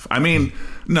not have. I mean,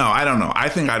 no, I don't know. I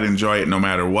think I'd enjoy it no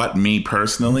matter what, me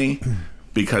personally,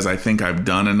 because I think I've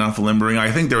done enough limbering.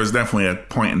 I think there was definitely a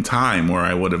point in time where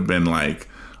I would have been like,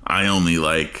 I only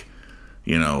like,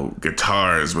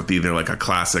 guitars with either like a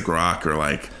classic rock or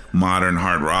like modern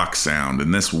hard rock sound.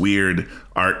 And this weird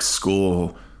art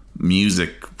school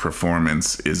music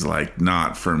performance is like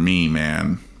not for me,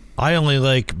 man. I only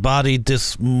like body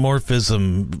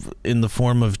dysmorphism in the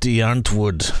form of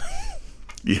Deontwood.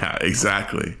 Yeah,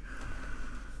 exactly.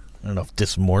 I don't know if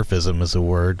dysmorphism is a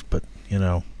word, but,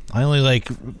 I only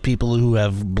like people who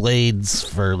have blades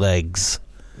for legs.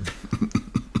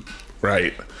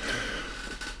 Right.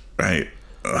 I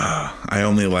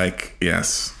only like,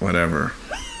 whatever.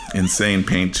 Insane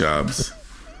paint jobs.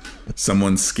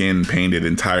 Someone's skin painted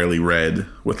entirely red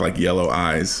with, like, yellow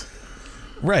eyes.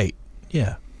 Right.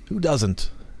 Yeah. Who doesn't?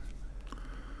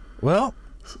 Well,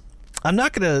 I'm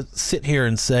not going to sit here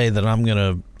and say that I'm going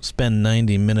to spend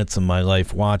 90 minutes of my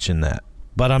life watching that.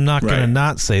 But I'm not going to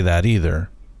not say that either.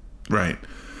 Right.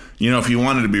 If you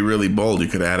wanted to be really bold, you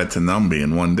could add it to Numby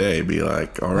in one day. Be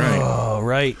like, all right. Oh,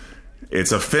 right.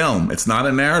 It's a film. It's not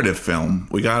a narrative film.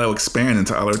 We got to expand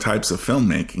into other types of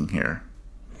filmmaking here.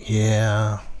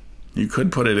 Yeah. You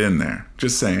could put it in there.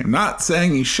 Just saying. Not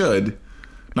saying you should.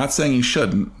 Not saying you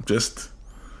shouldn't. Just...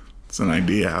 it's an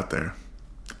idea out there.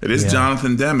 It is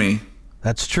Jonathan Demme.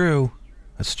 That's true.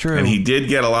 And he did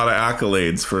get a lot of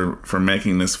accolades for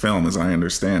making this film, as I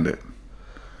understand it.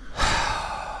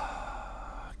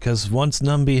 Because once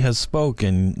Numby has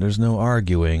spoken, there's no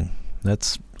arguing.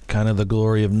 That's kind of the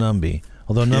glory of Numby.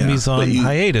 Although Numby's on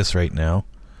hiatus right now.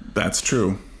 That's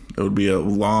true. It would be a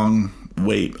long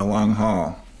wait, a long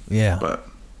haul. Yeah. But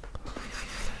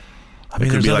it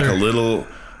could be like a little...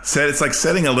 It's like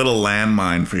setting a little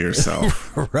landmine for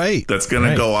yourself. Right. That's going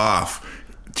to go off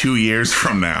 2 years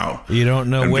from now. You don't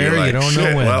know where, you don't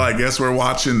know when. Well, I guess we're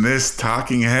watching this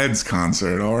Talking Heads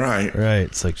concert. All right. Right.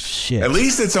 It's like, shit. At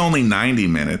least it's only 90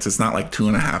 minutes. It's not like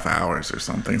 2.5 hours or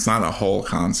something. It's not a whole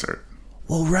concert.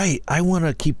 Well, right. I want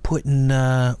to keep putting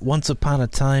Once Upon a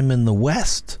Time in the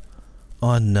West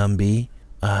on Numby.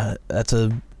 That's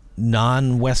a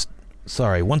Once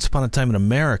Upon a Time in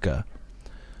America,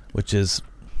 which is...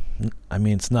 I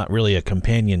mean, it's not really a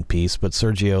companion piece, but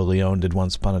Sergio Leone did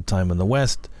Once Upon a Time in the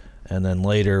West, and then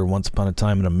later Once Upon a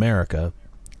Time in America.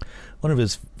 One of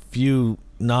his few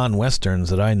non-Westerns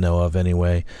that I know of,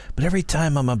 anyway. But every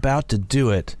time I'm about to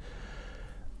do it,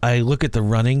 I look at the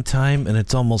running time, and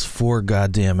it's almost 4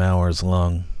 goddamn hours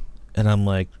long. And I'm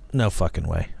like, no fucking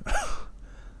way.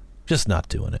 Just not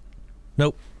doing it.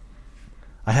 Nope.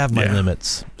 I have my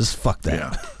limits. Just fuck that.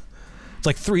 Yeah. It's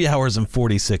like 3 hours and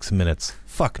 46 minutes.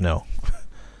 Fuck no.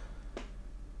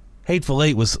 Hateful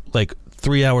Eight was like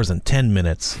 3 hours and 10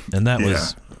 minutes, and that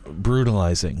was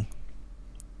brutalizing.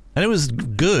 And it was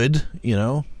good,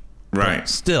 Right.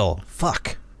 Still,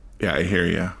 fuck. Yeah, I hear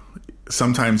you.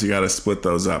 Sometimes you got to split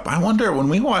those up. I wonder, when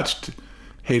we watched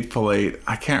Hateful Eight,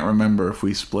 I can't remember if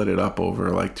we split it up over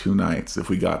like 2 nights, if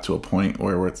we got to a point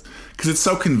where it's, because it's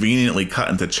so conveniently cut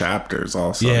into chapters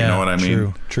also, you know what I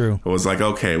mean? True. It was like,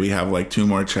 okay, we have like 2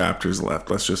 more chapters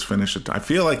left, let's just finish it. I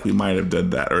feel like we might have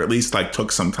did that, or at least like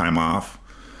took some time off,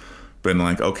 been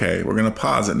like, okay, we're gonna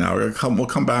pause it now, we'll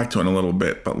come back to it in a little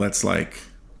bit, but let's like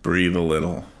breathe a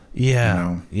little.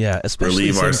 Especially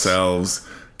relieve ourselves,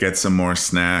 get some more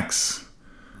snacks.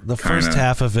 The first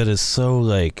half of it is so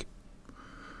like,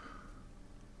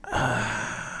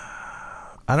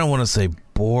 I don't want to say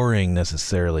boring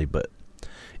necessarily, but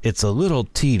it's a little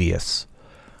tedious.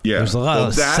 Yeah, there's a lot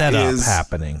of setup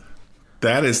happening.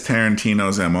 That is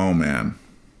Tarantino's MO, man.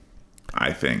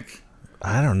 I think.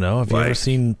 I don't know. Have you ever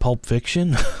seen Pulp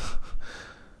Fiction?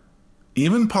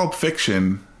 Even Pulp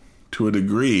Fiction, to a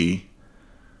degree,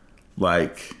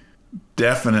 like,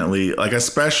 definitely, like,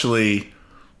 especially,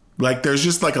 like, there's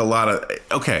just like a lot of,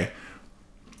 okay,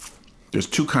 there's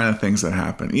 2 kind of things that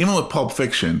happen. Even with Pulp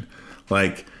Fiction,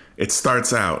 like, it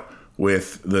starts out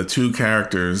with the 2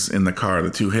 characters in the car, the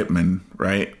 2 hitmen,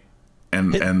 right?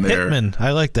 And they're hitman.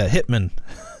 I like that, hitman.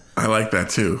 I like that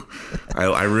too.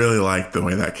 I really like the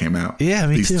way that came out. Yeah,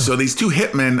 me too. So these 2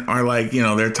 hitmen are like, you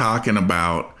know, they're talking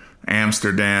about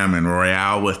Amsterdam and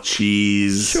Royale with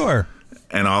cheese, sure,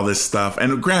 and all this stuff.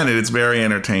 And granted, it's very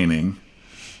entertaining.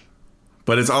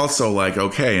 But it's also like,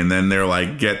 okay, and then they're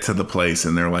like, get to the place,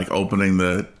 and they're like opening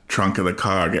the trunk of the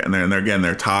car, and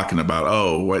they're talking about,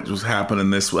 oh, what was happening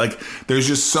this, like, there's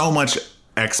just so much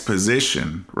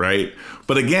exposition, right?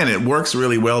 But again, it works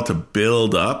really well to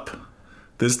build up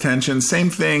this tension. Same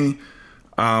thing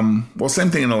in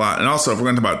a lot. And also, if we're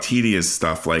going to talk about tedious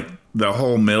stuff, like the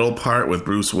whole middle part with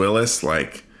Bruce Willis,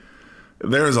 like,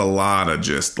 there's a lot of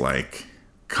just like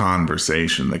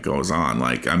conversation that goes on.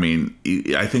 Like, I mean,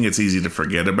 I think it's easy to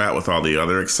forget about with all the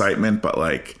other excitement, but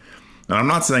like, and I'm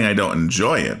not saying I don't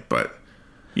enjoy it, but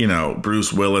you know,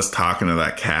 Bruce Willis talking to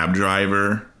that cab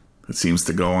driver, it seems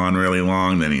to go on really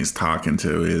long. Then he's talking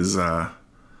to his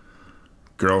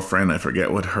girlfriend. I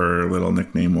forget what her little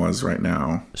nickname was right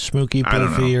now. Smokey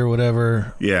Puffy or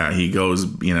whatever. Yeah, he goes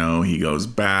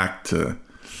back to,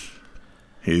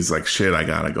 he's like, shit, I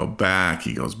gotta go back.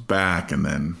 He goes back, and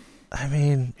then I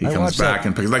mean, he comes back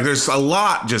and picks, like, there's a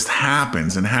lot just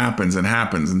happens and happens and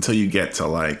happens until you get to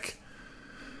like,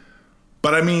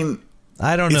 but I mean,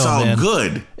 I don't know, it's all man.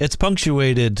 good. It's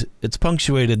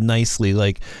punctuated nicely,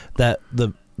 like that,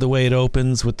 the way it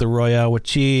opens with the Royale with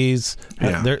cheese.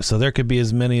 Yeah. So there could be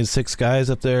as many as 6 guys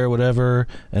up there, whatever,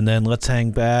 and then let's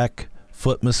hang back,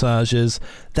 foot massages.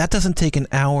 That doesn't take an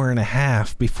hour and a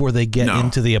half before they get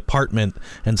into the apartment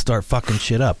and start fucking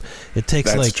shit up. It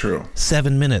takes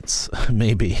 7 minutes,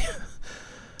 maybe.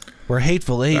 Where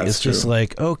Hateful Eight is just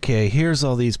like, okay, here's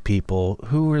all these people.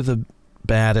 Who are the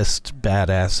baddest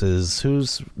badasses?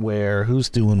 Who's where? Who's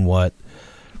doing what?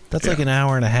 That's like an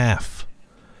hour and a half.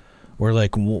 Where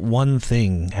like one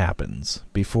thing happens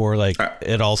before like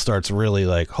it all starts really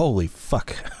like, holy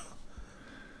fuck.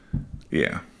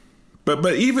 Yeah.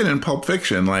 But even in Pulp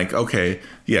Fiction, like, okay,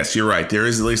 yes, you're right. There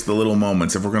is at least the little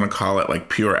moments, if we're going to call it like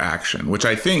pure action, which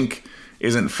I think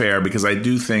isn't fair, because I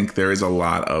do think there is a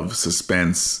lot of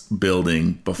suspense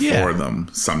building before them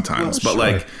sometimes. Well, but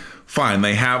like, fine,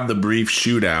 they have the brief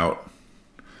shootout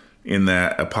in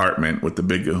that apartment with the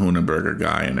big Kahuna Burger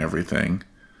guy and everything.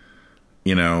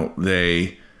 You know,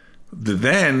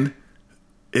 then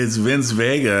it's Vince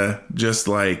Vega just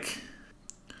like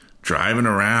driving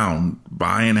around,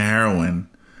 buying heroin,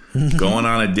 going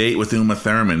on a date with Uma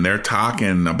Thurman. They're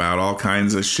talking about all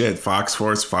kinds of shit, Fox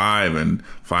Force 5 and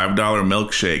 $5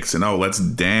 milkshakes, and let's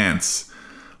dance.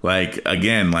 Like,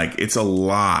 again, like, it's a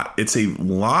lot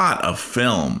of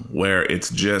film where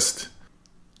it's just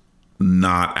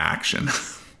not action.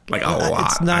 Like, a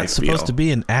lot. It's not supposed to be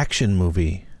an action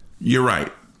movie. You're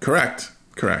right. Correct.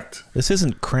 This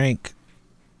isn't Crank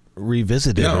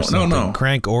Revisited or something. No.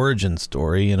 Crank origin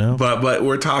story, you know? But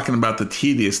we're talking about the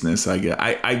tediousness, I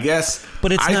guess.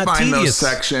 But it's not tedious. I find those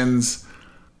sections,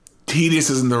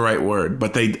 tedious isn't the right word,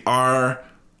 but they are,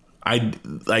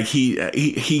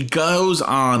 he goes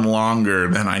on longer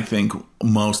than I think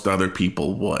most other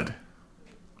people would.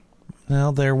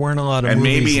 Well, there weren't a lot of movies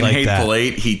maybe in like Hateful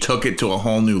Eight, he took it to a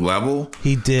whole new level.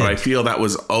 He did. But I feel that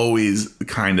was always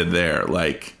kind of there.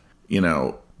 Like, you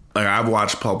know, like, I've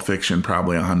watched Pulp Fiction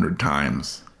probably 100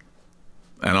 times.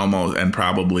 And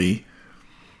probably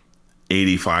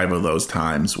 85 of those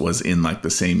times was in like the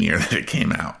same year that it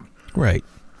came out. Right.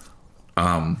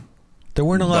 There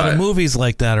weren't a lot of movies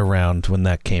like that around when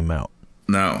that came out.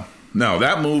 No,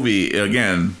 that movie,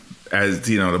 again, as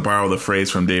you know, to borrow the phrase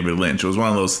from David Lynch, it was one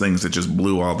of those things that just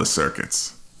blew all the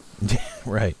circuits.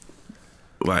 Right.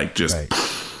 like just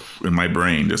in my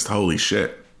brain, just holy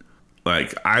shit.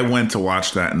 Like I went to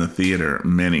watch that in the theater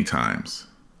many times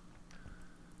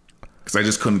because I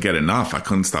just couldn't get enough. I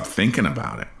couldn't stop thinking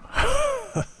about it.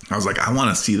 I was like, I want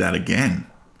to see that again.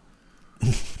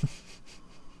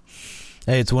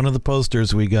 Hey, it's one of the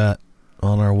posters we got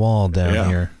on our wall down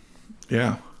here.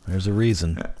 Yeah. There's a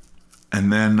reason.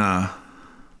 And then... now,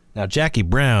 Jackie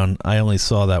Brown, I only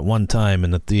saw that one time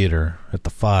in the theater at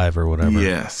the 5 or whatever.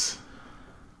 Yes.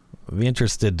 I'd be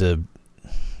interested to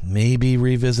maybe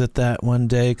revisit that one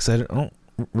day because I don't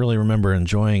really remember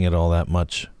enjoying it all that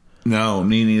much. No,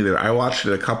 me neither. I watched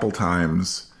it a couple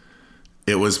times.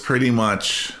 It was pretty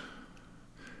much...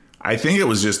 I think it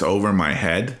was just over my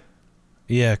head.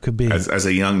 Yeah, it could be. As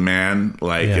a young man,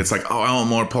 like, it's like, oh, I want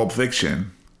more Pulp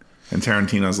Fiction. And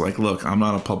Tarantino's like, look, I'm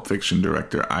not a Pulp Fiction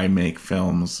director. I make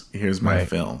films. Here's my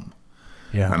film.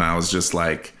 Yeah. And I was just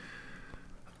like,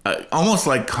 almost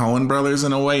like Coen Brothers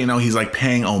in a way. You know, he's like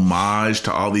paying homage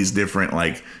to all these different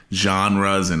like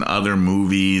genres and other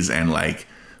movies and like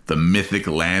the mythic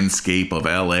landscape of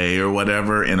LA or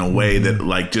whatever in a way that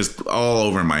like just all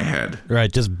over my head.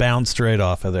 Right. Just bounced right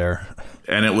off of there.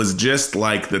 And it was just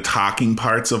like the talking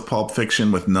parts of Pulp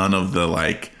Fiction with none of the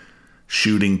like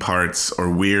shooting parts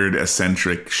or weird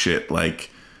eccentric shit like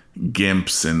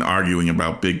gimps and arguing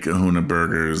about Big Kahuna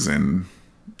burgers and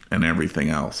everything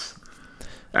else.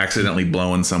 Accidentally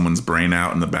blowing someone's brain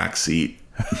out in the back seat.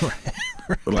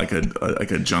 like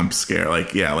a jump scare.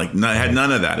 Like, yeah, like had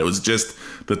none of that. It was just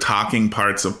the talking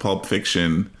parts of Pulp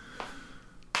Fiction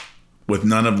with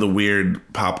none of the weird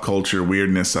pop culture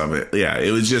weirdness of it. Yeah,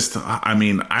 it was just, I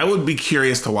mean, I would be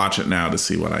curious to watch it now to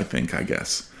see what I think, I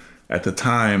guess. At the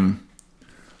time,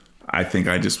 I think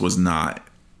I just was not,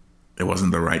 it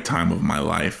wasn't the right time of my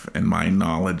life and my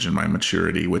knowledge and my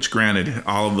maturity, which granted,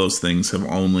 all of those things have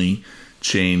only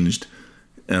changed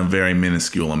in a very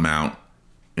minuscule amount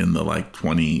in the like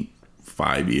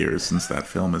 25 years since that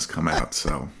film has come out.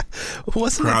 So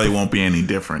probably won't be any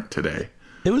different today.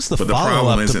 It was the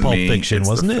follow-up to Pulp Fiction,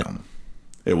 wasn't it?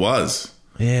 It was.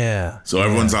 Yeah. So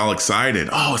everyone's all excited.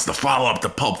 Oh, it's the follow-up to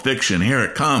Pulp Fiction. Here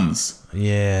it comes.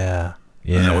 Yeah.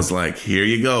 Yeah. And it was like, here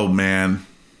you go, man.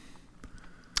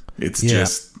 It's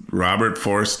just Robert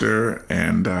Forster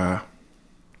and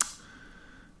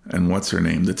what's her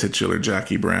name? The titular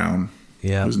Jackie Brown.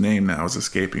 Yeah. Whose name now is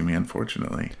escaping me,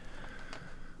 unfortunately.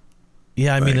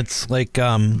 Yeah, I mean, it's like...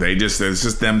 it's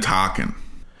just them talking.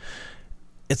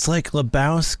 It's like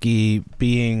Lebowski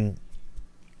being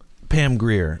Pam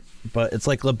Grier, but it's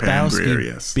like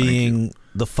Lebowski being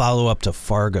the follow-up to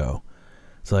Fargo.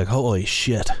 It's like, holy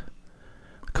shit.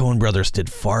 Coen Brothers did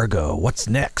Fargo. What's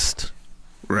next?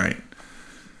 Right.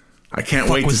 I can't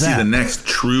wait to see the next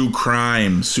true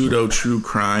crime, pseudo-true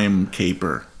crime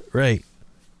caper. Right.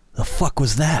 The fuck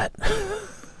was that?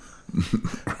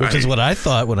 Right. Which is what I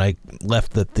thought when I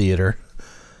left the theater.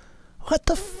 What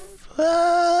the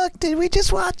fuck did we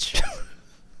just watch?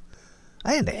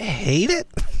 I didn't hate it,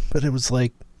 but it was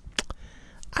like,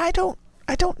 I don't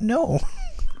know.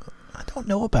 I don't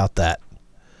know about that.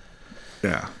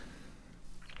 Yeah.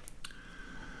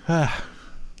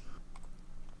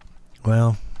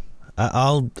 Well,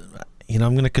 I'm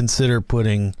going to consider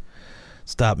putting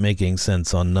Stop Making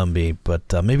Sense on Numby,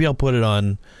 but maybe I'll put it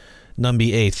on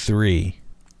Numby A3,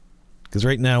 because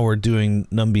right now we're doing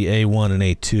Numby A1 and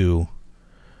A2.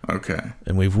 Okay.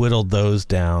 And we've whittled those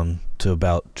down to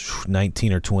about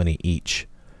 19 or 20 each.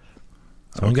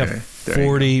 So we've got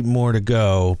 40 more to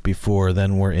go before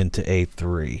then we're into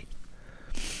A3.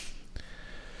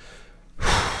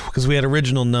 Because we had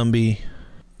original Numby,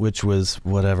 which was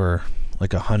whatever,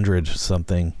 like 100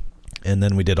 something. And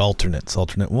then we did alternates.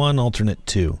 Alternate 1, alternate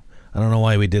 2. I don't know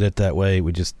why we did it that way.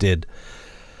 We just did.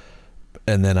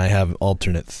 And then I have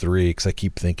alternate 3 because I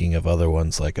keep thinking of other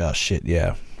ones like, oh, shit,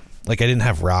 yeah. Like, I didn't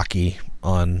have Rocky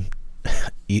on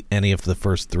any of the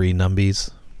first 3 Numbies.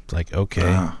 It's like, okay.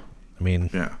 I mean...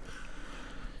 Yeah.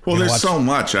 Well, there's so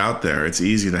much out there. It's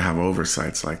easy to have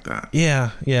oversights like that.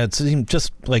 Yeah. Yeah. It's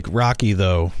just like Rocky,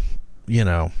 though. You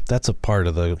know, that's a part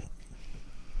of the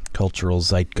cultural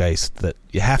zeitgeist that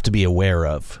you have to be aware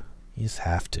of. You just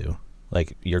have to.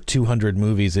 Like, you're 200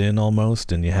 movies in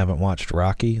almost, and you haven't watched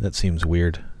Rocky? That seems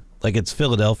weird. Like, it's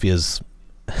Philadelphia's...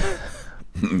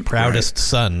 proudest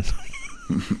son.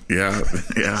 Yeah.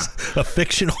 A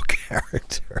fictional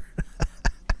character.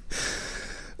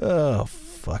 Oh,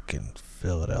 fucking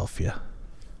Philadelphia.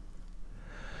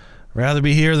 Rather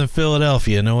be here than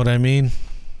Philadelphia, know what I mean?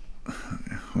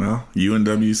 Well,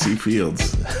 UNWC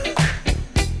Fields.